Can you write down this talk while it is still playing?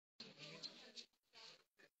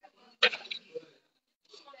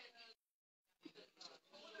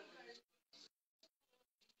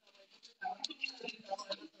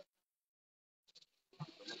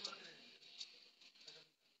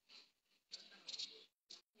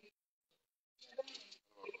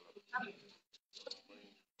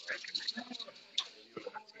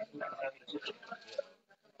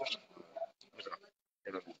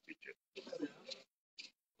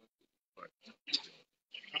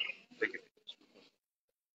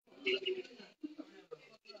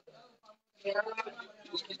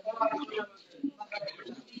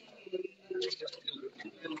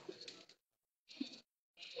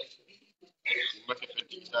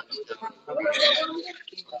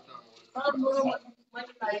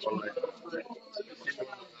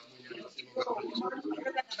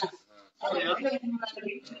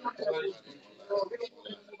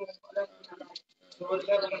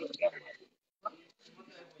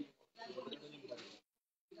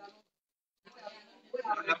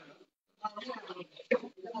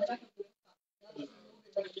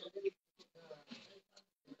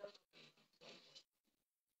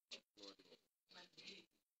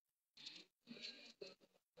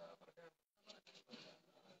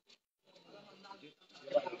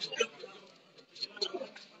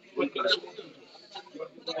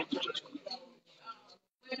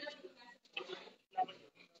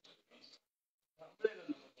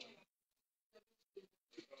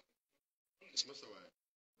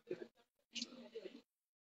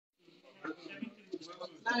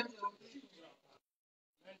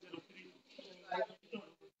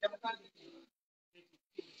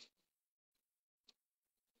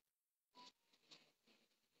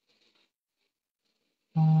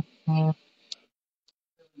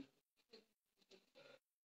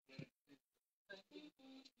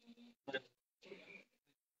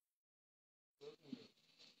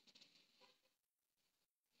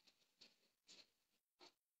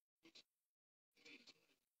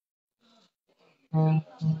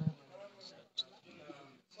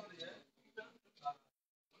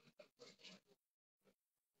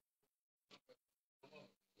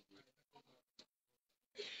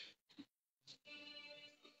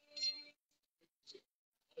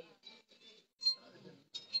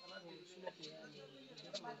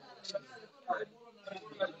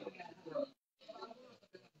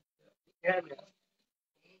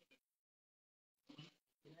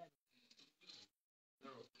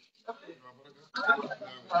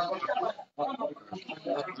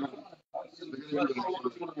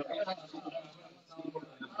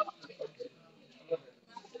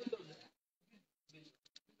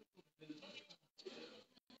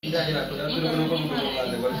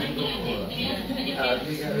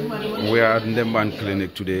We are at Ndemban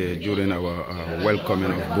Clinic today during our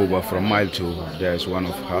welcoming of Boba from Mile 2. There is one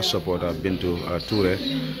of her supporters, Bintu Ture,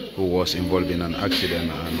 who was involved in an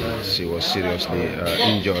accident and she was seriously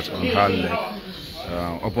injured on her leg.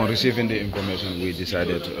 Upon receiving the information, we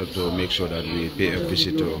decided to make sure that we pay a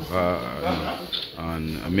visit to her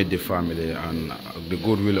and meet the family. And the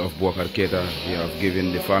goodwill of Bukar Keita, we have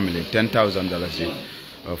given the family $10,000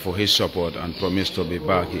 for his support and promised to be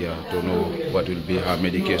back here to know what will be her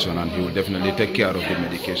medication, and he will definitely take care of the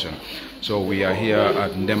medication. So we are here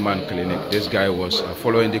at Ndemban Clinic. This guy was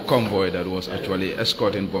following the convoy that was actually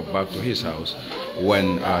escorting Bob back to his house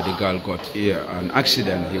when the girl got an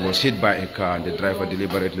accident. He was hit by a car and the driver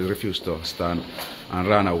deliberately refused to stand and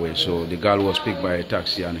ran away. So the girl was picked by a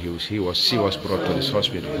taxi and she was brought to this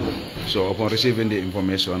hospital. So upon receiving the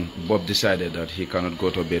information, Bob decided that he cannot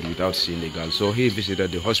go to bed without seeing the girl. So he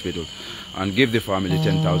visited the hospital and gave the family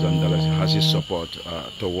 $10,000 as his support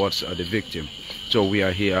towards the victim. So we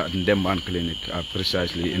are here at Ndemban Clinic,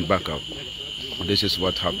 precisely in Bakau. This is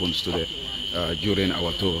what happens today during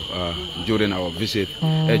our tour, during our visit,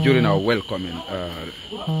 during our welcoming,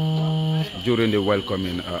 during the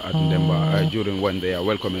welcoming at Ndemba, during when they are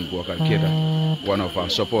welcoming Bukar Keita, one of our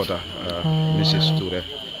supporters, Mrs. Ture,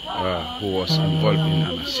 who was involved in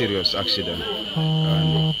a serious accident,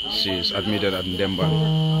 and she is admitted at Ndemban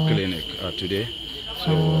Clinic today. So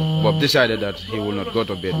Bob decided that he will not go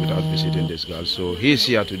to bed without visiting this girl. So he is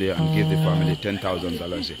here today and give the family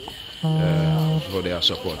 $10,000 for their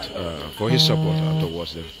support, for his support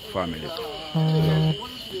towards the family. So,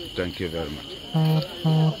 thank you very much.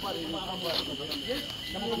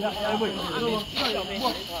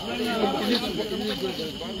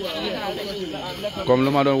 Comme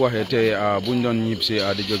lu ma doon waxee tey buñ doon ñib si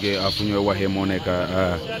di jógee fu ñuy waxee moo nekk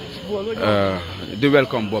di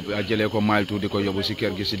welcome Bob jëlee ko Mile 2 di ko yóbbu si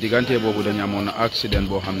kër gi si diggante boobu dañu amoon accident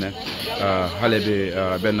boo xam ne xale bi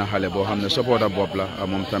benn xale boo xam ne supporter Bob la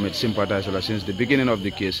moom tamit sympathiser la since the beginning of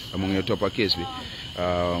the case mu ngi toppa case bi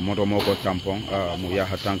moto moo ko tampon mu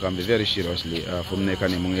yaaxa tànkam bi very seriously fu mu nekk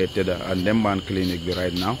nii mu ngi tëdd Ndemban Clinic bi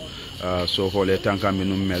right now. So xoolee tànkam bi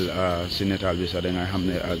nu mel si netaal bi sax da nga xam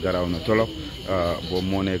ne garaaw na tolop boobu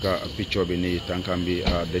moo nekk picture bi nii tànkam bi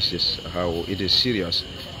this is how it is serious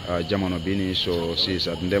jamono bi nii. So si is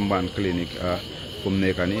at Ndemban Clinic fu mu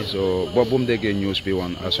nekk nii. So boobu bu mu déggee news bi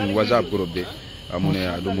woon suñ WhatsApp groupe bi mu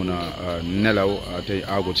ne du mun a nelaw te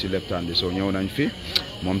aagut si leptaan bi. So ñëw nañ fi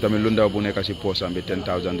moom tamit lu ndaw bu nekk si poosam bi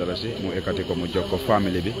 $10,000 mu ekkati ko mu jox ko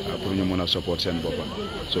famille bi pour ñu mën a support seen boppam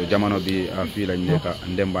so jamono bi fii lañ nekk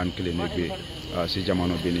Ndemban clinique bi si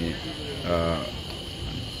jamono bi nii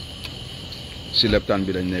si leptaan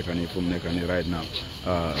bi lañ nekk nii fu mu nekk nii right now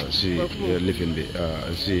si lifin bi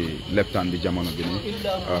si leptaan bi jamono bi nii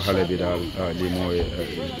xale bi daal lii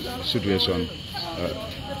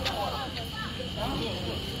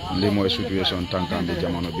mooy situation tànkam bi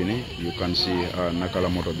jamono bi nii you can see naka la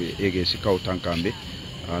moto bi eggee si kaw tànkam bi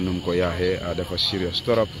num ko yaaxee dafa serious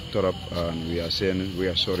torop and we are saying we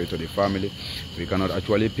are sorry to the family. We cannot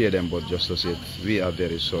actually pay them, but just to say we are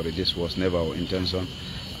very sorry. This was never our intention,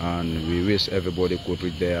 and we wish everybody could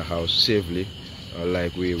reach their house safely,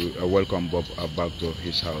 like we welcome Bob back to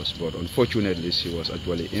his house. But unfortunately she was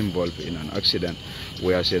actually involved in an accident.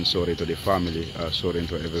 We are saying sorry to the family, sorry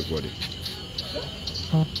to everybody.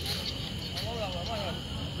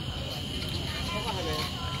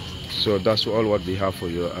 So that's all what we have for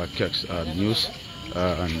your 𝒘𝒄𝒄𝒏 news,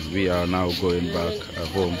 and we are now going back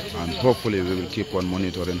home, and hopefully we will keep on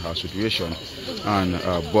monitoring her situation, and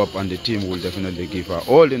Bob and the team will definitely give her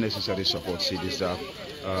all the necessary support she deserves,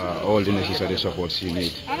 all the necessary support she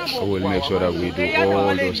needs. We will make sure that we do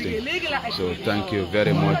all those things. So thank you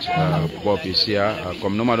very much. Bob is here.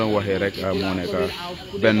 Comme nous m'avons dit rek mo nek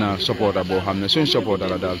ben supporter bo xamne suñ supporter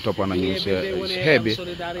la dal top nañu xébi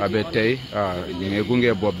abe tay ñi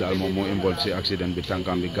gungé Bob dal mom mo involve ci accident bi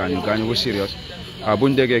tankam bi gañu bu serious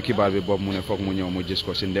buñ déggé kibar bi Bob mu ne fokk mu ñëw mu gis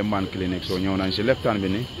ko ci Ndemban clinique so ñëw nañ ci leptaan bi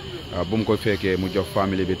ni bu mu ko fekkee mu jox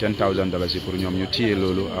family bi $10,000 pour ñoom ñu téye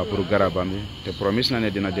loolu pour garabam bi te promise na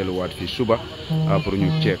ne dina delluwaat fii suba pour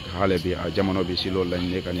ñu check xale bi jamono bi si loolu lañ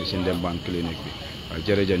nekk ni si Ndemban clinique bi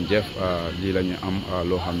jërëjëf lii la ñu am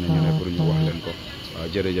loo xam ne ñu ne pour ñu wax leen ko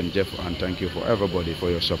jërëjëf and thank you for everybody for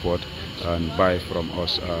your support and bye from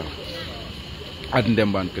us at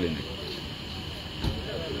Ndemban clinique.